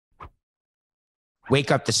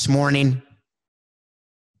Wake up this morning.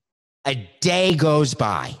 A day goes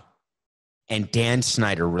by, and Dan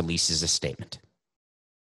Snyder releases a statement.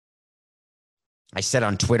 I said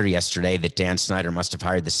on Twitter yesterday that Dan Snyder must have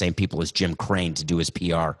hired the same people as Jim Crane to do his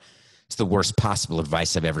PR. It's the worst possible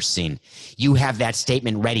advice I've ever seen. You have that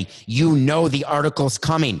statement ready. You know the article's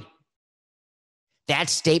coming. That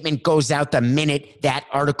statement goes out the minute that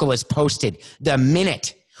article is posted. The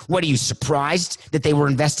minute. What, are you surprised that they were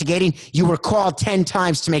investigating? You were called 10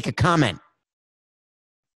 times to make a comment.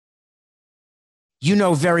 You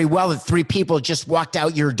know very well that 3 people just walked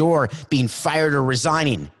out your door being fired or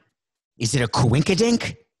resigning. Is it a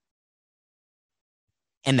coinkydink?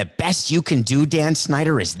 And the best you can do, Dan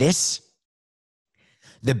Snyder, is this.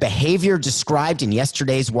 The behavior described in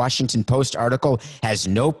yesterday's Washington Post article has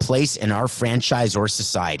no place in our franchise or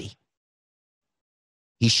society.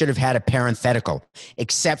 He should have had a parenthetical,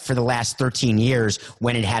 except for the last 13 years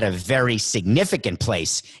when it had a very significant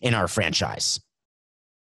place in our franchise.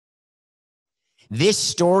 This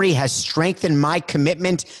story has strengthened my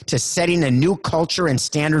commitment to setting a new culture and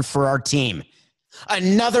standard for our team.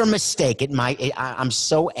 Another mistake. I'm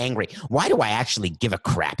so angry. Why do I actually give a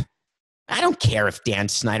crap? I don't care if Dan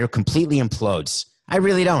Snyder completely implodes. I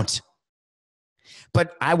really don't.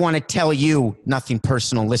 But I want to tell you, nothing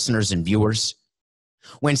personal, listeners and viewers.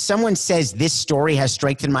 When someone says this story has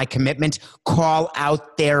strengthened my commitment, call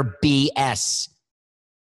out their BS.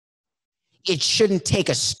 It shouldn't take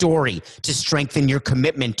a story to strengthen your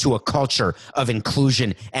commitment to a culture of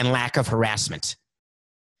inclusion and lack of harassment.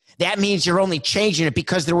 That means you're only changing it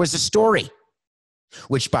because there was a story,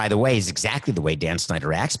 which, by the way, is exactly the way Dan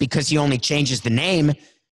Snyder acts, because he only changes the name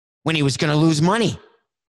when he was going to lose money.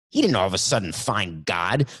 He didn't all of a sudden find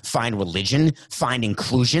God, find religion, find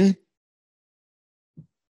inclusion.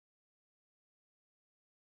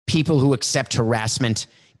 People who accept harassment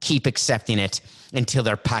keep accepting it until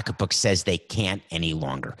their pocketbook says they can't any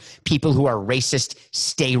longer. People who are racist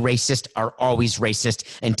stay racist, are always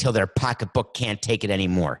racist until their pocketbook can't take it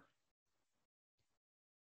anymore.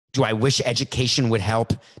 Do I wish education would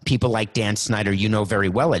help? People like Dan Snyder, you know very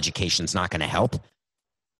well education's not going to help.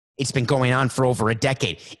 It's been going on for over a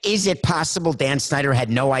decade. Is it possible Dan Snyder had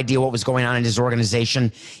no idea what was going on in his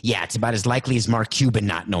organization? Yeah, it's about as likely as Mark Cuban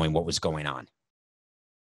not knowing what was going on.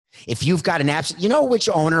 If you've got you know which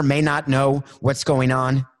owner may not know what's going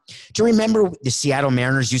on? Do you remember the Seattle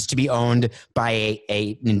Mariners used to be owned by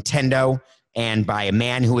a Nintendo and by a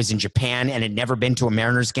man who was in Japan and had never been to a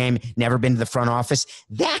Mariners game, never been to the front office?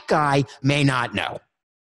 That guy may not know.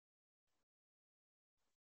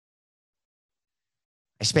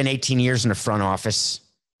 I spent 18 years in the front office.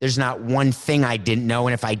 There's not one thing I didn't know,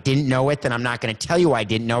 and if I didn't know it, then I'm not going to tell you I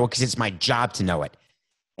didn't know it because it's my job to know it.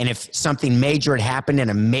 And if something major had happened and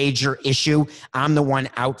a major issue, I'm the one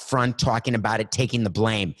out front talking about it, taking the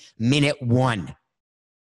blame. Minute 1.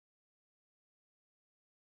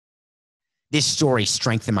 This story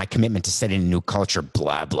strengthened my commitment to setting a new culture,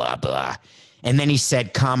 blah, blah, blah. And then he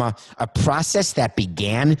said, comma, a process that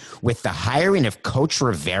began with the hiring of Coach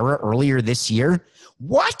Rivera earlier this year.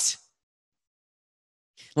 What?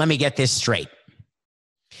 Let me get this straight.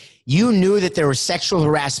 You knew that there was sexual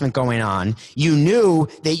harassment going on. You knew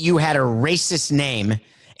that you had a racist name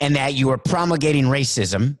and that you were promulgating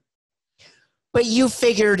racism. But you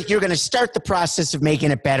figured you're going to start the process of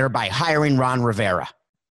making it better by hiring Ron Rivera.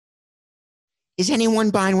 Is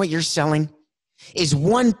anyone buying what you're selling? Is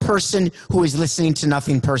one person who is listening to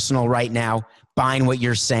Nothing Personal right now buying what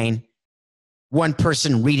you're saying? One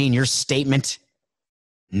person reading your statement?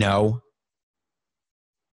 No.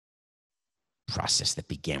 Process that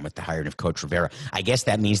began with the hiring of Coach Rivera. I guess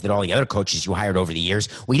that means that all the other coaches you hired over the years,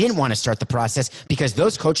 we didn't want to start the process because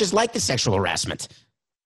those coaches liked the sexual harassment.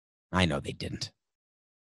 I know they didn't.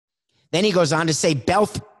 Then he goes on to say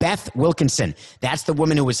Beth Wilkinson. That's the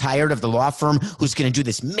woman who was hired of the law firm who's going to do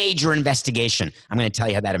this major investigation. I'm going to tell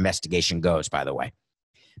you how that investigation goes, by the way.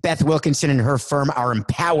 Beth Wilkinson and her firm are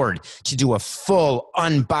empowered to do a full,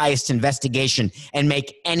 unbiased investigation and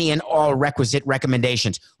make any and all requisite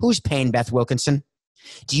recommendations. Who's paying Beth Wilkinson?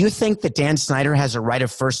 Do you think that Dan Snyder has a right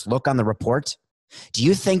of first look on the report? Do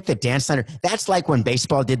you think that Dan Snyder, that's like when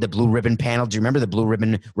baseball did the Blue Ribbon panel. Do you remember the Blue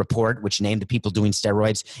Ribbon report, which named the people doing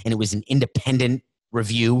steroids? And it was an independent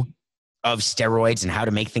review of steroids and how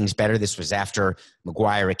to make things better. This was after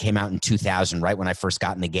McGuire. It came out in 2000, right when I first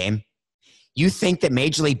got in the game. You think that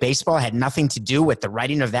Major League Baseball had nothing to do with the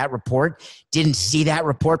writing of that report? Didn't see that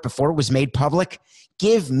report before it was made public?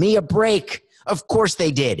 Give me a break. Of course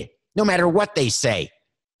they did, no matter what they say.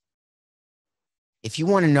 If you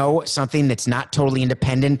want to know something that's not totally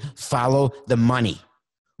independent, follow the money.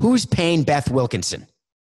 Who's paying Beth Wilkinson?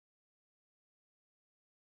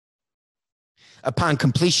 Upon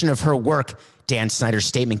completion of her work, Dan Snyder's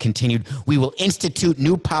statement continued, we will institute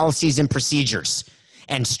new policies and procedures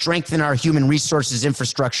and strengthen our human resources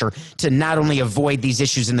infrastructure to not only avoid these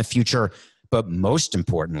issues in the future, but most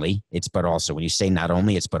importantly, it's but also. When you say not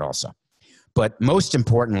only, it's but also. But most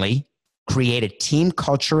importantly, create a team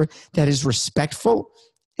culture that is respectful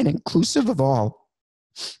and inclusive of all.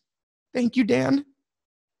 Thank you, Dan.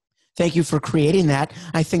 Thank you for creating that.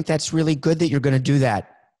 I think that's really good that you're going to do that.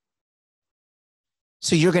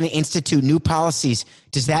 So you're going to institute new policies.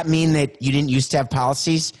 Does that mean that you didn't used to have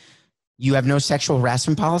policies? You have no sexual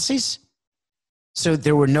harassment policies? So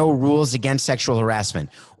there were no rules against sexual harassment,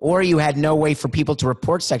 or you had no way for people to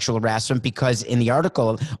report sexual harassment because in the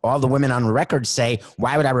article, all the women on record say,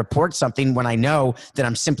 why would I report something when I know that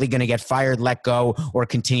I'm simply going to get fired, let go, or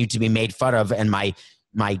continue to be made fun of? And my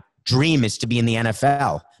dream is to be in the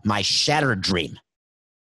NFL, my shattered dream.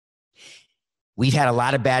 We've had a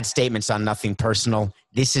lot of bad statements on Nothing Personal.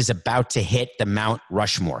 This is about to hit the Mount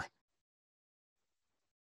Rushmore.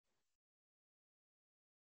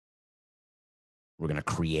 We're going to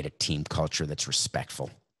create a team culture that's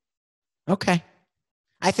respectful. Okay.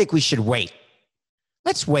 I think we should wait.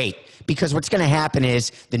 Let's wait, because what's going to happen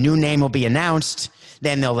is the new name will be announced.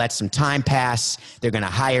 Then they'll let some time pass. They're going to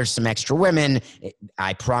hire some extra women.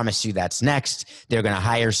 I promise you that's next. They're going to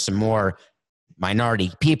hire some more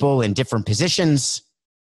minority people in different positions.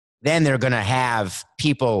 Then they're going to have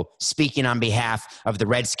people speaking on behalf of the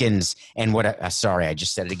Redskins and sorry, I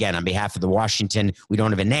just said it again, on behalf of the Washington. We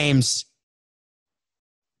don't have any names.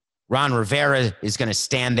 Ron Rivera is going to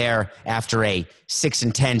stand there after a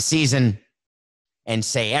 6-10 season and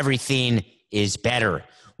say everything is better.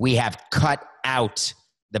 We have cut out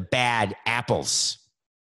the bad apples.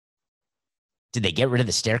 Did they get rid of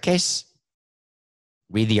the staircase?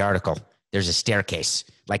 Read the article. There's a staircase,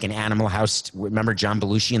 like an Animal House. Remember John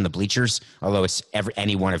Belushi in The Bleachers? Although it's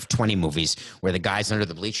any one of 20 movies where the guy's under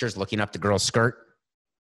the bleachers looking up the girl's skirt.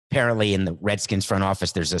 Apparently in the Redskins front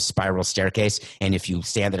office, there's a spiral staircase. And if you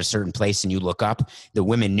stand at a certain place and you look up, the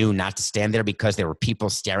women knew not to stand there because there were people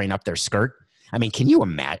staring up their skirt. I mean, can you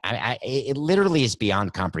imagine? It literally is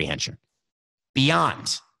beyond comprehension.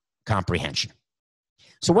 Beyond comprehension.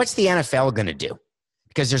 So what's the NFL going to do?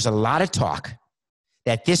 Because there's a lot of talk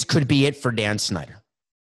that this could be it for Dan Snyder.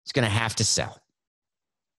 He's going to have to sell.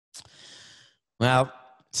 Well,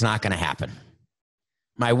 it's not going to happen.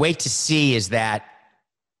 My wait to see is that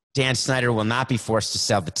Dan Snyder will not be forced to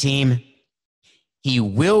sell the team. He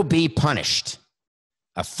will be punished.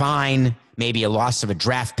 A fine, maybe a loss of a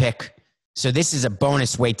draft pick. So this is a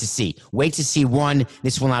bonus wait to see. Wait to see, 1,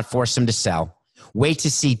 this will not force him to sell. Wait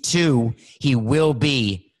to see, 2, he will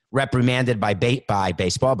be reprimanded by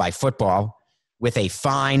baseball, by football, with a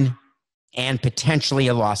fine and potentially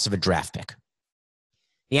a loss of a draft pick.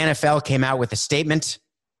 The NFL came out with a statement.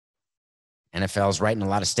 NFL's writing a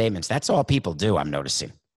lot of statements. That's all people do, I'm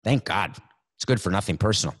noticing. Thank God. It's good for Nothing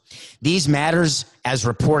Personal. These matters, as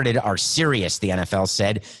reported, are serious, the NFL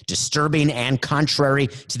said, disturbing and contrary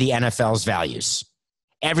to the NFL's values.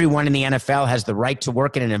 Everyone in the NFL has the right to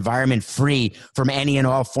work in an environment free from any and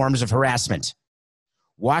all forms of harassment.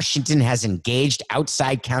 Washington has engaged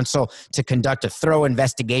outside counsel to conduct a thorough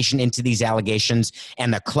investigation into these allegations,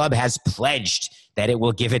 and the club has pledged that it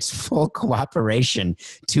will give its full cooperation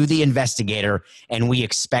to the investigator, and we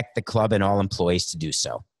expect the club and all employees to do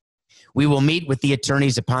so. We will meet with the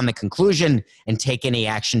attorneys upon the conclusion and take any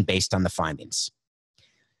action based on the findings.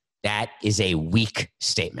 That is a weak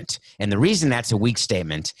statement. And the reason that's a weak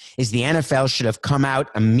statement is the NFL should have come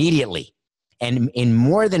out immediately and in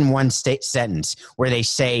more than one sentence where they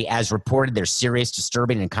say, as reported, they're serious,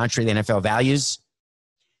 disturbing, and contrary to the NFL values.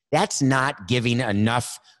 That's not giving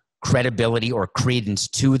enough credibility or credence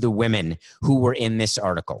to the women who were in this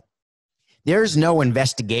article. There's no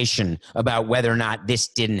investigation about whether or not this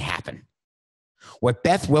didn't happen. What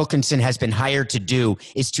Beth Wilkinson has been hired to do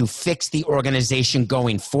is to fix the organization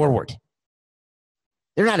going forward.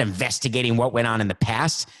 They're not investigating what went on in the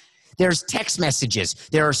past. There's text messages.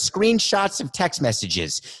 There are screenshots of text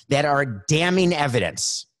messages that are damning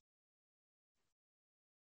evidence.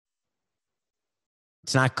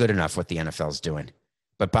 It's not good enough what the NFL's doing.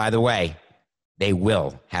 But by the way, they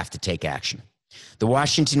will have to take action. The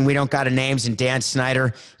Washington, we don't got a names, and Dan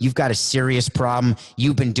Snyder, you've got a serious problem.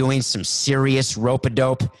 You've been doing some serious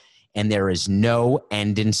rope-a-dope, and there is no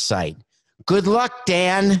end in sight. Good luck,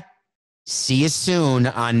 Dan. See you soon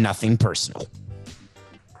on Nothing Personal.